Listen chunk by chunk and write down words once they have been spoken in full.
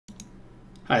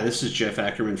Hi, this is Jeff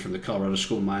Ackerman from the Colorado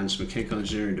School of Mines Mechanical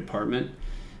Engineering Department.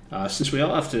 Since we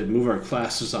all have to move our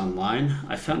classes online,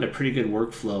 I found a pretty good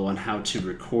workflow on how to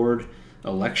record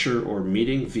a lecture or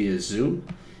meeting via Zoom,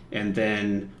 and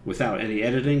then without any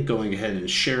editing, going ahead and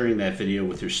sharing that video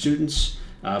with your students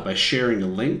by sharing a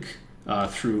link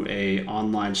through a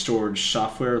online storage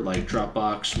software like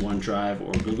Dropbox, Onedrive,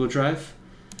 or Google Drive,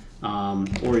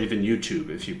 or even YouTube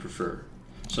if you prefer.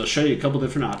 So I'll show you a couple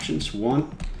different options.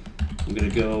 One, I'm going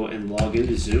to go and log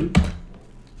into Zoom.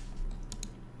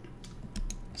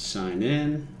 Sign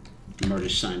in. I'm already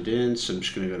signed in, so I'm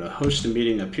just going to go to host a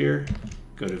meeting up here,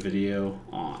 go to video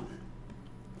on.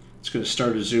 It's going to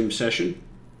start a Zoom session.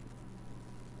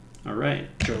 All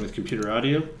right, join with computer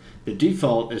audio. The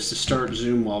default is to start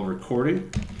Zoom while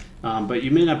recording, but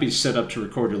you may not be set up to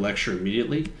record your lecture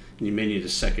immediately, and you may need a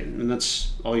second. And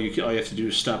that's all you have to do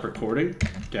is stop recording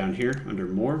down here under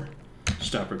More,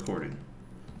 stop recording.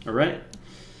 All right.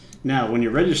 Now, when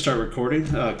you're ready to start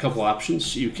recording, a couple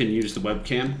options. You can use the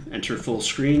webcam, enter full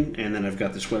screen, and then I've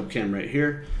got this webcam right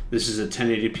here. This is a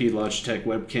 1080p Logitech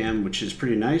webcam, which is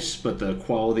pretty nice, but the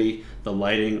quality, the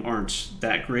lighting aren't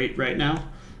that great right now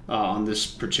on this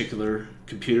particular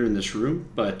computer in this room,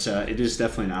 but it is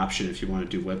definitely an option if you want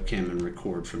to do webcam and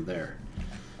record from there.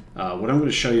 What I'm going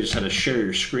to show you is how to share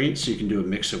your screen so you can do a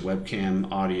mix of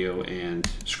webcam, audio, and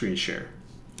screen share.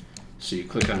 So you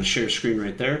click on share screen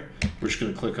right there. We're just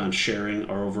going to click on sharing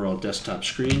our overall desktop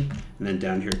screen, and then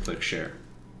down here click share.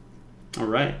 All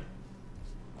right,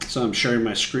 so I'm sharing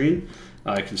my screen.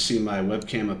 I can see my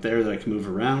webcam up there that I can move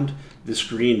around. This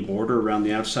green border around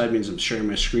the outside means I'm sharing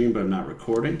my screen, but I'm not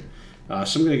recording.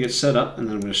 So I'm going to get set up, and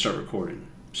then I'm going to start recording.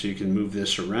 So you can move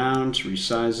this around,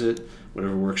 resize it,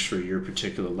 whatever works for your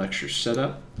particular lecture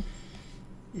setup.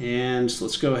 And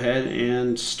let's go ahead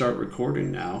and start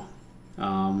recording now.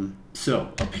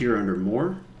 So up here under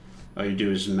More, all you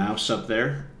do is mouse up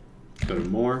there, go to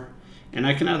More, and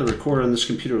I can either record on this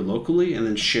computer locally and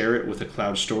then share it with a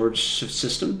cloud storage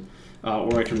system,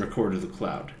 or I can record to the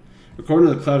cloud. Recording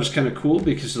to the cloud is kind of cool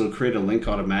because it'll create a link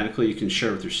automatically you can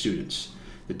share with your students.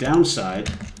 The downside,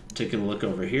 taking a look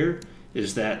over here,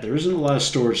 is that there isn't a lot of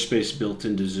storage space built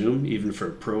into Zoom, even for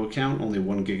a pro account, only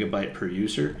 1 GB per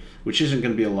user, which isn't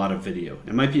going to be a lot of video.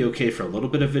 It might be okay for a little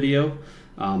bit of video,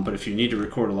 but if you need to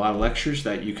record a lot of lectures,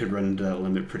 that you could run into that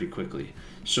limit pretty quickly.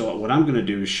 So what I'm going to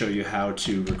do is show you how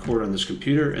to record on this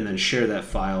computer and then share that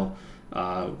file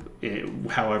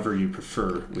however you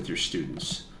prefer with your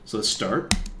students. So let's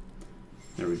start.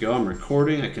 There we go, I'm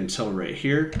recording. I can tell right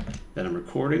here that I'm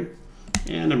recording,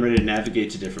 and I'm ready to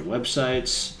navigate to different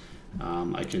websites.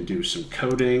 I can do some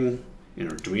coding in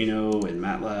Arduino and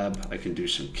MATLAB. I can do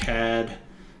some CAD,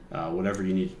 whatever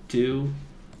you need to do.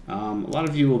 A lot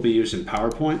of you will be using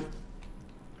PowerPoint.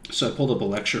 So I pulled up a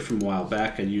lecture from a while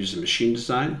back. I used a machine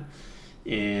design,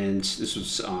 and this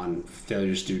was on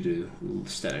failures due to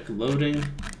static loading.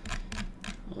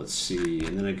 Let's see,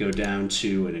 and then I go down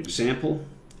to an example,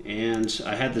 and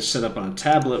I had this set up on a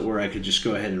tablet where I could just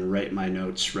go ahead and write my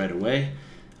notes right away.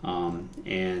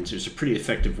 And there's a pretty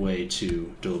effective way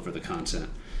to deliver the content.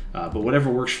 But whatever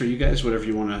works for you guys, however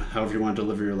you want to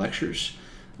deliver your lectures.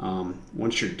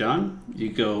 Once you're done, you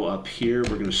go up here.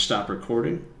 We're going to stop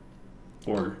recording,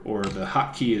 or the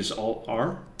hotkey is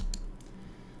Alt-R.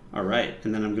 All right,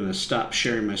 and then I'm going to stop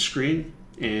sharing my screen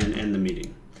and end the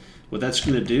meeting. What that's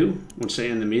going to do, once I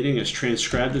end the meeting, is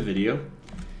transcribe the video.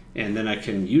 And then I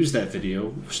can use that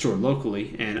video stored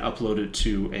locally and upload it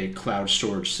to a cloud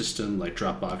storage system like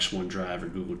Dropbox, OneDrive, or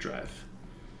Google Drive.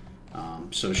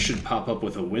 So it should pop up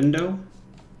with a window.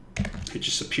 It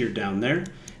just appeared down there.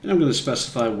 And I'm going to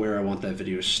specify where I want that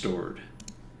video stored.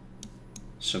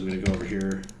 So I'm going to go over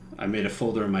here. I made a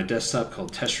folder on my desktop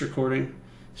called Test Recording.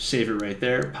 Save it right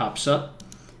there. It pops up.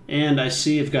 And I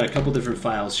see I've got a couple different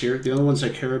files here. The only ones I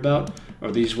care about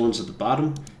are these ones at the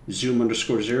bottom, zoom_0,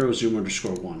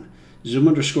 zoom_1.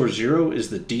 Zoom_0 is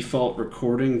the default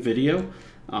recording video.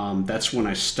 That's when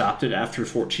I stopped it after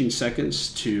 14 seconds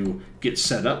to get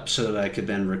set up so that I could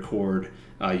then record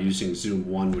using Zoom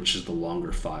 1, which is the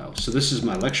longer file. So this is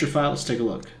my lecture file. Let's take a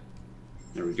look.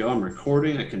 There we go. I'm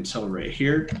recording. I can tell right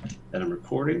here that I'm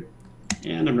recording,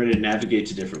 and I'm ready to navigate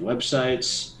to different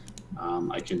websites.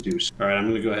 I can do. All right, I'm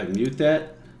going to go ahead and mute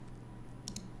that.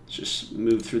 Just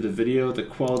move through the video. The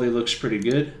quality looks pretty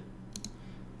good.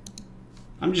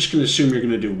 I'm just going to assume you're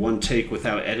going to do one take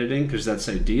without editing because that's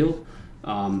ideal.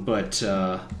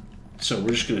 So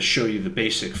we're just going to show you the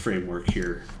basic framework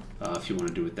here if you want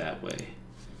to do it that way.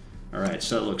 All right,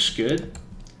 so that looks good.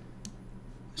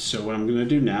 So what I'm going to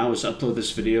do now is upload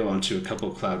this video onto a couple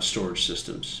of cloud storage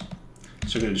systems.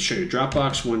 So I'm going to show you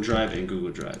Dropbox, OneDrive, and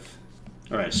Google Drive.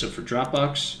 All right, so for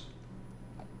Dropbox,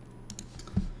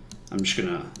 I'm just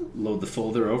gonna load the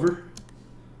folder over.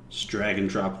 Just drag and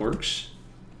drop works.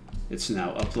 It's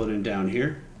now uploading down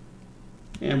here.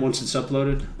 And once it's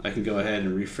uploaded, I can go ahead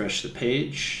and refresh the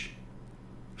page.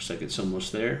 Looks like it's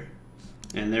almost there.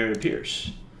 And there it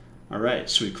appears. All right,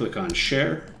 so we click on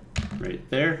share right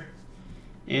there.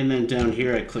 And then down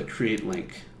here, I click create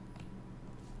link.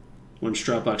 Once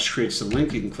Dropbox creates the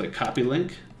link, you can click copy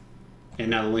link. And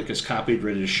now the link is copied,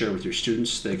 ready to share with your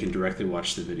students. They can directly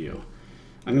watch the video.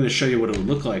 I'm going to show you what it would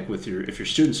look like with if your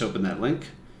students open that link.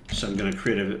 So I'm going to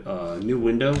create a new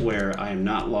window where I am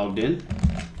not logged in.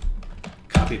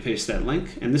 Copy paste that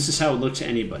link. And this is how it would look to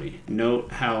anybody.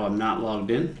 Note how I'm not logged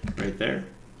in right there.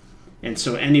 And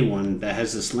so anyone that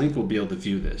has this link will be able to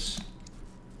view this.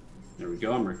 There we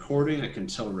go. I'm recording. I can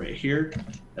tell right here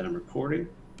that I'm recording.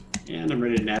 And I'm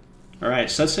ready to navigate. All right,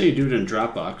 so that's how you do it in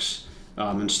Dropbox.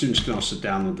 And students can also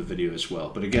download the video as well.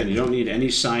 But again, you don't need any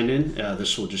sign-in.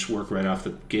 This will just work right out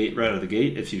of the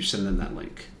gate if you send them that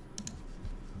link.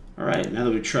 All right, now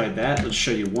that we've tried that, let's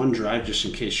show you OneDrive just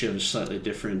in case you have a slightly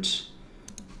different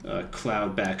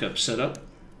cloud backup setup.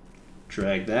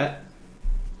 Drag that.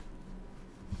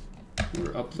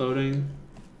 We're uploading.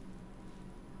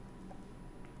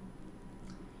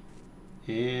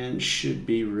 And should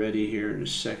be ready here in a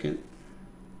second.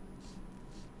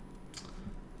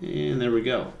 And there we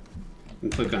go. I can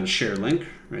click on share link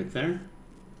right there.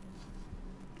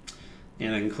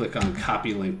 And I can click on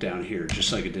copy link down here,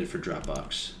 just like I did for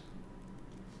Dropbox.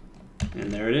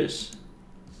 And there it is.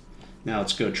 Now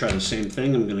let's go try the same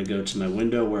thing. I'm going to go to my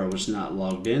window where I was not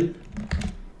logged in.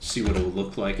 See what it will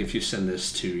look like if you send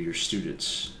this to your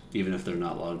students, even if they're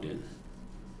not logged in.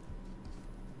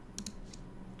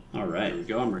 All right, here we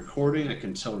go. I'm recording. I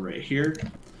can tell right here.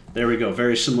 There we go.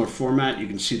 Very similar format. You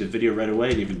can see the video right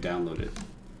away and even download it.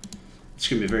 It's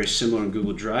going to be very similar in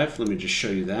Google Drive. Let me just show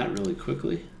you that really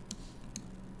quickly.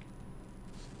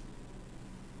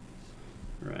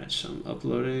 All right, so I'm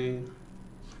uploading.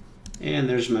 And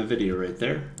there's my video right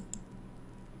there.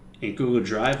 In Google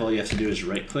Drive, all you have to do is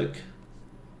right-click,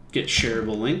 get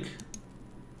shareable link,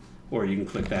 or you can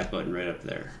click that button right up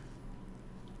there.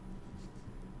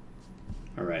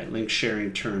 All right, link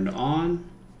sharing turned on.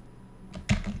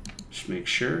 Just make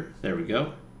sure. There we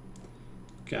go.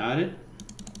 Got it.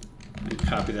 And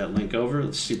copy that link over.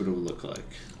 Let's see what it will look like.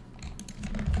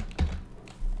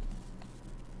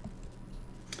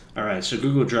 All right, so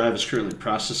Google Drive is currently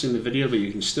processing the video, but you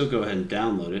can still go ahead and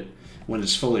download it. When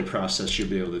it's fully processed, you'll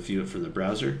be able to view it from the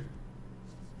browser.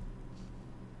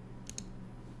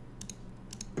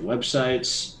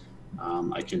 Websites.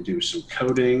 I can do some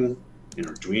coding in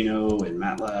Arduino and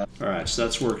MATLAB. All right, so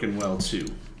that's working well too.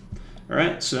 All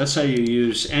right, so that's how you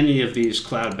use any of these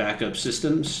cloud backup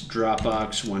systems,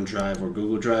 Dropbox, OneDrive, or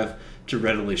Google Drive, to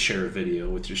readily share a video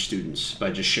with your students by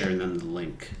just sharing them the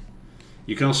link.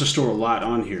 You can also store a lot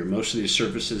on here. Most of these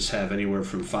services have anywhere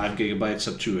from 5 gigabytes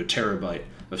up to a terabyte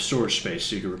of storage space,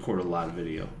 so you can record a lot of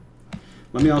video.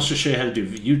 Let me also show you how to do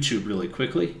YouTube really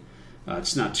quickly.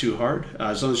 It's not too hard.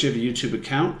 As long as you have a YouTube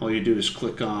account, all you do is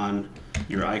click on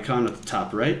your icon at the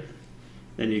top right.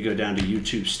 Then you go down to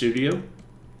YouTube Studio.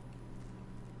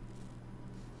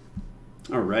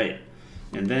 All right,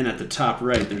 and then at the top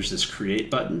right, there's this create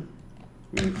button.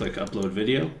 We're going to click upload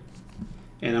video,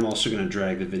 and I'm also going to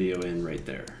drag the video in right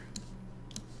there.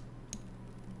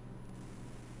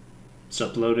 It's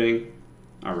uploading.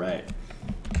 All right,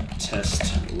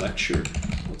 test lecture,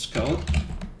 let's call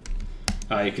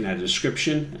it. You can add a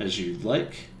description as you'd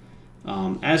like.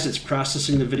 As it's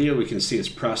processing the video, we can see it's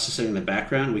processing in the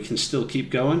background. We can still keep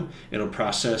going. It'll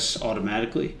process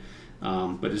automatically.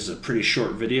 But it's a pretty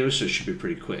short video, so it should be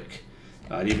pretty quick.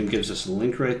 It even gives us a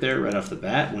link right there, right off the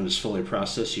bat. When it's fully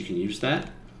processed, you can use that.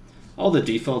 All the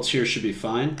defaults here should be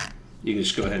fine. You can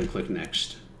just go ahead and click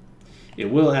next.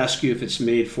 It will ask you if it's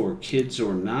made for kids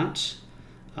or not.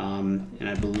 And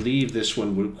I believe this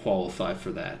one would qualify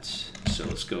for that. So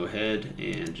let's go ahead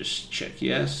and just check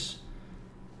yes.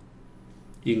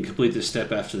 You can complete this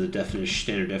step after the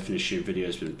standard definition of video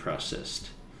has been processed.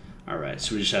 All right,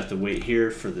 so we just have to wait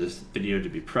here for this video to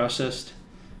be processed,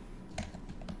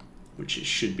 which it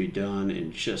should be done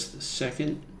in just a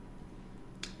second.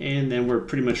 And then we're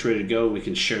pretty much ready to go. We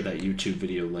can share that YouTube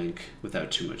video link without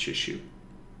too much issue.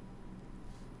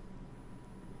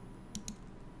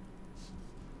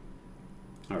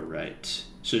 All right,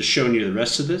 so just showing you the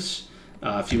rest of this.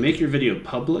 If you make your video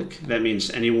public, that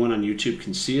means anyone on YouTube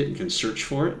can see it and can search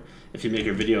for it. If you make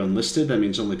your video unlisted, that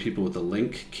means only people with a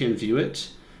link can view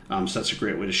it. So that's a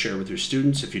great way to share with your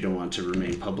students if you don't want it to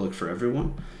remain public for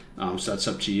everyone. So that's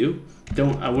up to you.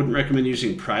 I wouldn't recommend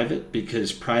using private,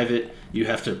 because private, you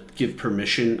have to give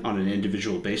permission on an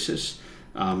individual basis.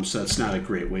 So that's not a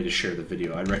great way to share the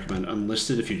video. I'd recommend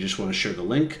unlisted if you just want to share the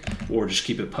link, or just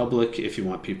keep it public if you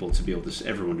want people to be able to,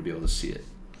 everyone to be able to see it.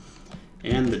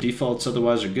 And the defaults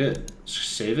otherwise are good.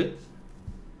 Save it.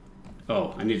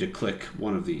 Oh, I need to click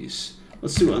one of these.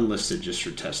 Let's do unlisted just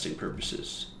for testing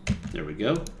purposes. There we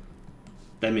go.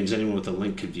 That means anyone with a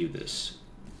link can view this.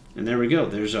 And there we go.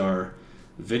 There's our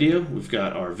video. We've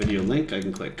got our video link. I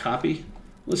can click copy.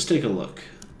 Let's take a look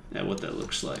at what that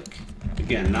looks like.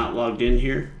 Again, not logged in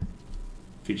here.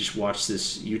 If you just watch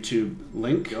this YouTube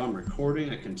link, I'm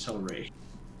recording. I can tell right.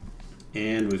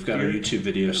 And we've got our YouTube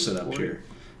video set up here.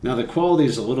 Now the quality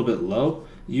is a little bit low.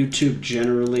 YouTube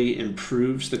generally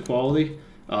improves the quality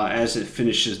as it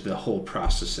finishes the whole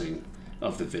processing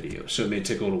of the video. So it may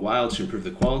take a little while to improve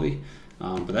the quality,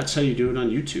 but that's how you do it on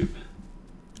YouTube.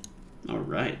 All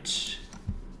right.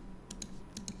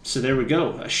 So there we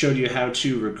go. I showed you how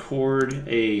to record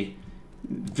a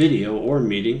video or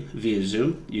meeting via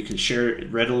Zoom. You can share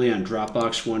it readily on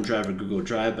Dropbox, OneDrive, or Google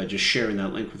Drive by just sharing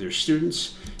that link with your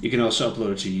students. You can also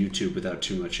upload it to YouTube without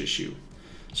too much issue.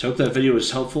 So I hope that video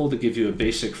was helpful to give you a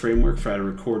basic framework for how to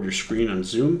record your screen on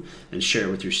Zoom and share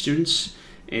it with your students.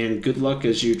 And good luck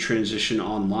as you transition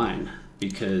online,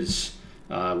 because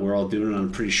we're all doing it on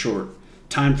a pretty short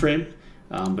time frame,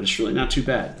 but it's really not too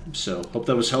bad. So hope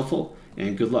that was helpful,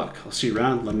 and good luck. I'll see you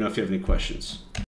around. Let me know if you have any questions.